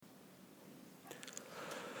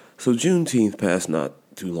So Juneteenth passed not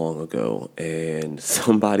too long ago, and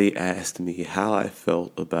somebody asked me how I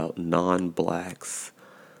felt about non-blacks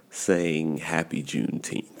saying Happy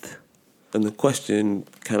Juneteenth. And the question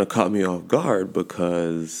kind of caught me off guard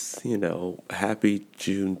because, Happy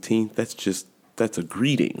Juneteenth, that's a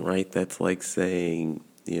greeting, right? That's like saying,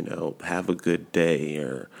 have a good day,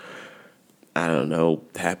 or I don't know,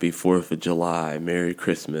 Happy 4th of July, Merry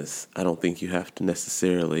Christmas. I don't think you have to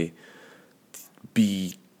necessarily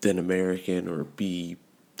be an American or be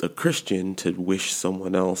a Christian to wish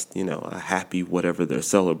someone else, a happy whatever they're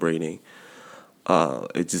celebrating. I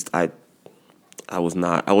wasn't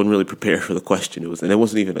really prepared for the question. And it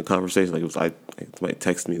wasn't even a conversation. Somebody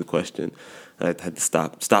texted me the question. I had to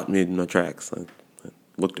stop me in my tracks. I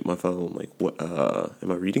looked at my phone like, what,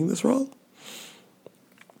 am I reading this wrong?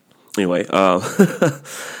 Anyway,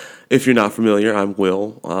 if you're not familiar, I'm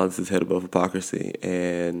Will. This is Head Above Hypocrisy,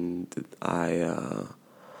 and I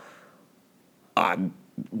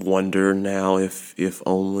wonder now if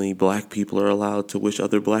only black people are allowed to wish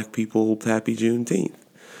other black people Happy Juneteenth.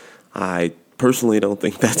 I personally don't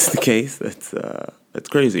think that's the case. That's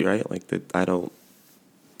crazy, right? Like that. I don't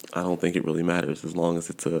think it really matters as long as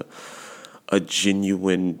it's a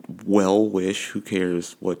genuine well wish. Who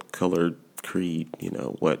cares what color, creed,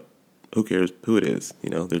 who cares who it is?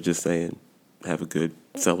 They're just saying have a good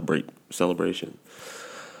celebration.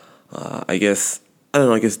 I guess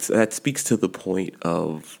that speaks to the point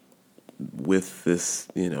of with this,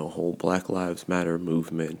 whole Black Lives Matter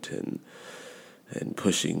movement and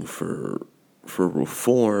pushing for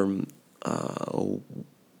reform. I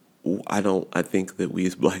think that we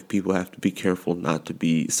as black people have to be careful not to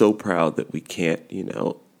be so proud that we can't,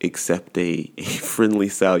 accept a friendly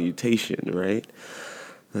salutation, right?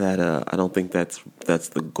 That I don't think that's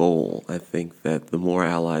the goal. I think that the more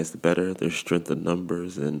allies, the better. There's strength in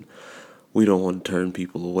numbers, and we don't want to turn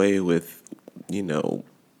people away with,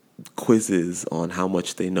 quizzes on how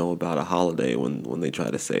much they know about a holiday when they try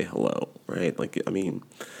to say hello, right?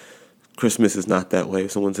 Christmas is not that way.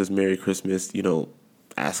 If someone says Merry Christmas, you don't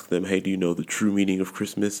ask them, hey, do you know the true meaning of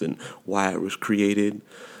Christmas and why it was created?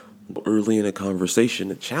 Early in a conversation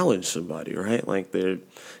to challenge somebody, right? Like they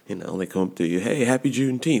come up to you, hey, Happy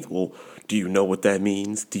Juneteenth. Well, do you know what that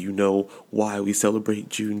means? Do you know why we celebrate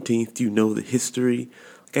Juneteenth? Do you know the history?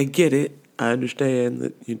 I get it. I understand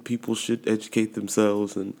that people should educate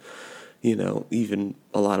themselves, and even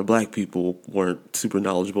a lot of black people weren't super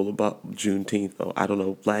knowledgeable about Juneteenth. Though I don't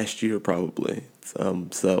know, last year probably.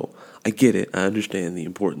 So I get it. I understand the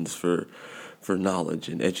importance for knowledge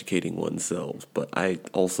and educating oneself, but I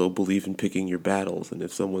also believe in picking your battles. And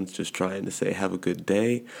if someone's just trying to say have a good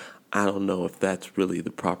day, I don't know if that's really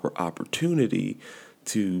the proper opportunity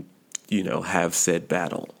to have said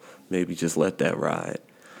battle. Maybe just let that ride.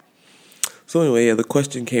 So anyway, the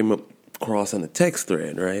question came across on a text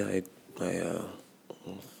thread, right? I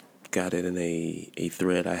got it in a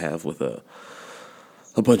thread I have with a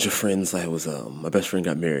bunch of friends. My best friend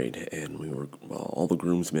got married, and we were all the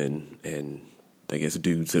groomsmen and I guess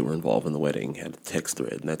dudes that were involved in the wedding had a text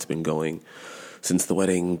thread, and that's been going since the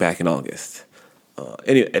wedding back in August. At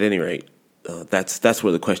any rate, that's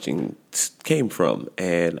where the question came from,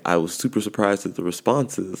 and I was super surprised at the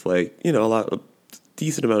responses. A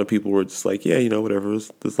decent amount of people were just like, yeah, whatever,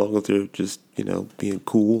 as long as they're just, being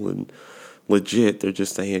cool and legit, they're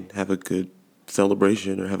just saying have a good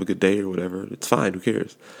celebration or have a good day or whatever. It's fine, who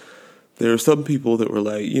cares? There are some people that were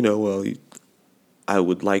like, I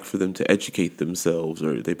would like for them to educate themselves,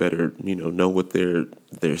 or they better, know what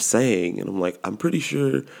they're saying. And I'm like, I'm pretty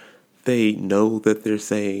sure they know that they're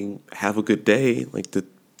saying have a good day. Like, that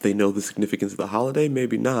they know the significance of the holiday?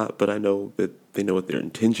 Maybe not, but I know that they know what their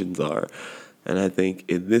intentions are. And I think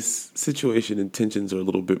in this situation, intentions are a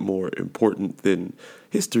little bit more important than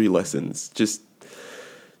history lessons. Just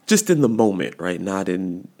in the moment, right? Not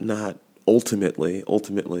ultimately,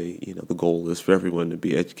 the goal is for everyone to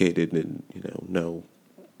be educated and, know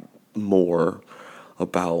more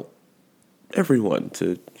about everyone,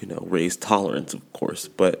 to, raise tolerance, of course.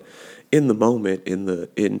 But in the moment,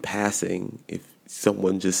 in passing, if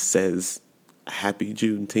someone just says Happy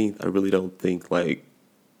Juneteenth, I really don't think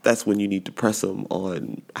that's when you need to press them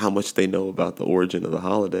on how much they know about the origin of the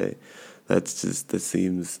holiday. That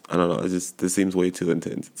seems, I don't know, this seems way too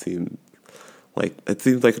intense. It seems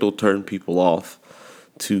like it'll turn people off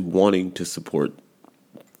to wanting to support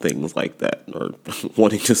things like that, or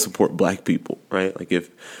wanting to support black people, right? Like,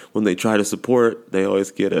 when they try to support, they always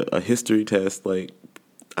get a history test. Like,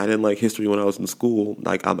 I didn't like history when I was in school.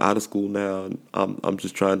 Like, I'm out of school now, and I'm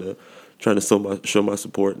just trying trying to show my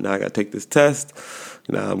support. Now I got to take this test.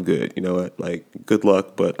 Nah, I'm good. You know what? Like, good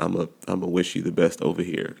luck, but I'm a wish you the best over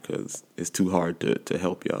here because it's too hard to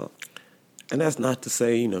help y'all. And that's not to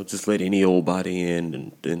say, just let any old body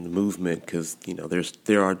in the movement because,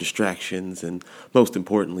 there are distractions. And most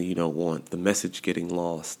importantly, you don't want the message getting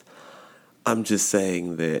lost. I'm just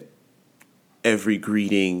saying that every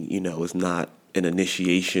greeting, is not an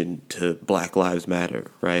initiation to Black Lives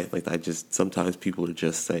Matter, right? Like, sometimes people are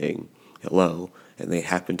just saying hello and they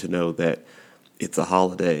happen to know that it's a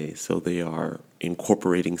holiday. So they are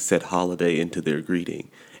incorporating said holiday into their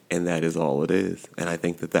greeting. And that is all it is. And I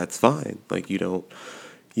think that that's fine. Like, you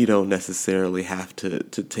don't necessarily have to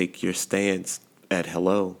take your stance at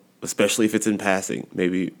hello, especially if it's in passing.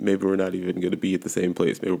 Maybe we're not even going to be at the same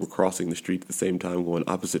place. Maybe we're crossing the street at the same time, going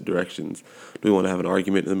opposite directions. Do we want to have an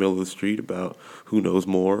argument in the middle of the street about who knows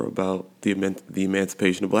more about the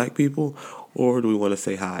emancipation of black people? Or do we want to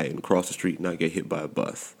say hi and cross the street and not get hit by a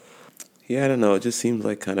bus? Yeah, I don't know. It just seems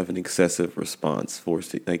like kind of an excessive response,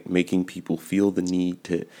 like making people feel the need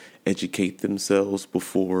to educate themselves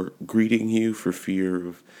before greeting you for fear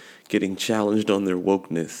of getting challenged on their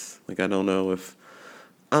wokeness. Like, I don't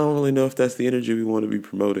really know if that's the energy we want to be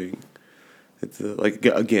promoting. It's like,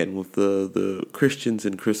 again, with the Christians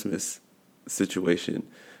and Christmas situation,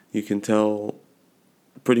 you can tell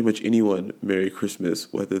pretty much anyone Merry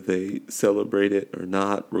Christmas, whether they celebrate it or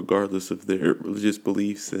not, regardless of their religious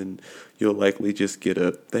beliefs, and you'll likely just get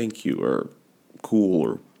a thank you or cool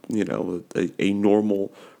or, a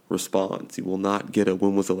normal response. You will not get a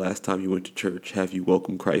when was the last time you went to church? Have you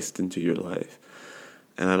welcomed Christ into your life?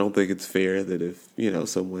 And I don't think it's fair that if,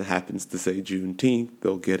 someone happens to say Juneteenth,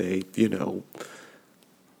 they'll get a,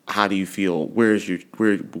 how do you feel? Where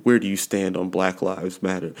do you stand on Black Lives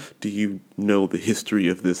Matter? Do you know the history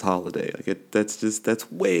of this holiday? Like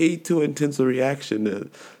that's way too intense a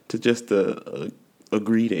reaction to just a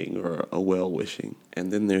greeting or a well wishing.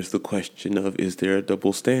 And then there's the question of, is there a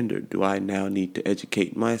double standard? Do I now need to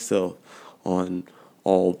educate myself on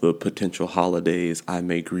all the potential holidays I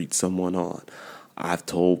may greet someone on? I've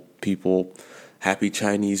told people Happy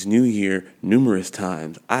Chinese New Year numerous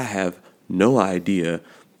times. I have no idea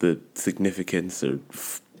the significance or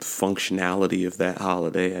functionality of that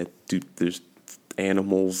holiday. There's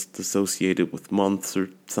animals associated with months or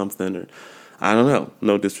something, or I don't know.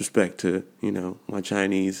 No disrespect to, my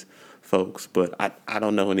Chinese folks, but I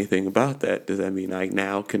don't know anything about that. Does that mean I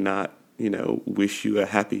now cannot, wish you a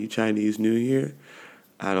happy Chinese New Year?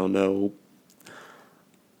 I don't know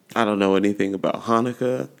anything about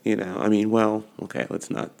Hanukkah, well, okay, let's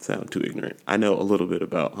not sound too ignorant. I know a little bit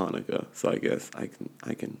about Hanukkah, so I guess I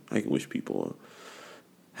can wish people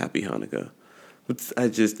a happy Hanukkah. But I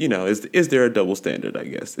just, is there a double standard, I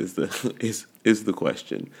guess, is the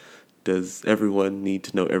question. Does everyone need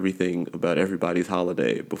to know everything about everybody's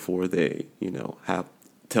holiday before they,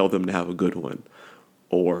 tell them to have a good one?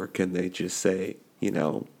 Or can they just say,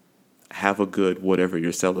 have a good whatever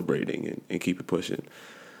you're celebrating and keep it pushing?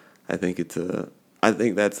 I think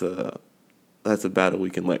that's a battle we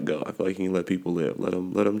can let go. I feel like you can let people live. Let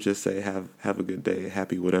them just say have a good day,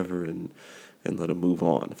 happy whatever, and let them move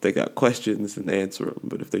on. If they got questions, then answer them.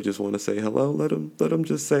 But if they just want to say hello, let them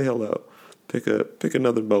just say hello. Pick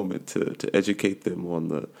another moment to educate them on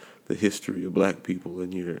the history of black people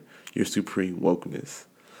and your supreme wokeness.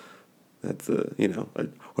 That's or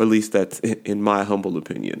at least that's in my humble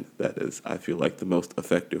opinion. That is, I feel like, the most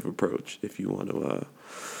effective approach if you want to.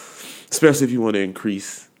 Especially if you want to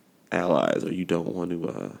increase allies or you don't want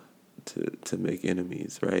to make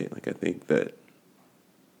enemies, right? Like, I think that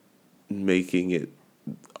making it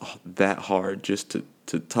that hard just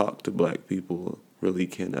to talk to black people really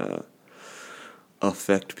can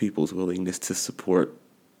affect people's willingness to support,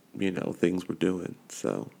 things we're doing.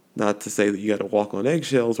 So, not to say that you got to walk on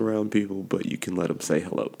eggshells around people, but you can let them say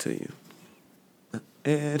hello to you.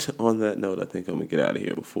 And on that note, I think I'm going to get out of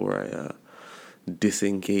here before I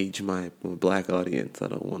disengage my black audience. I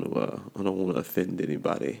don't want to offend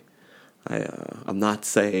anybody. I'm not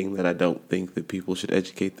saying that I don't think that people should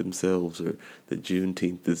educate themselves or that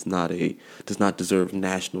Juneteenth does not deserve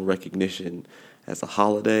national recognition as a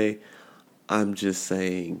holiday. I'm just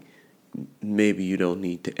saying maybe you don't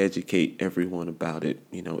need to educate everyone about it,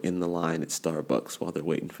 in the line at Starbucks while they're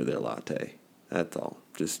waiting for their latte. That's all.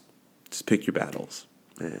 Just pick your battles.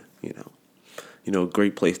 A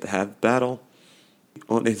great place to have battle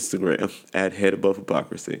on Instagram at Head Above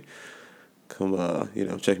Hypocrisy. Come,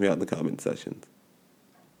 check me out in the comment sections.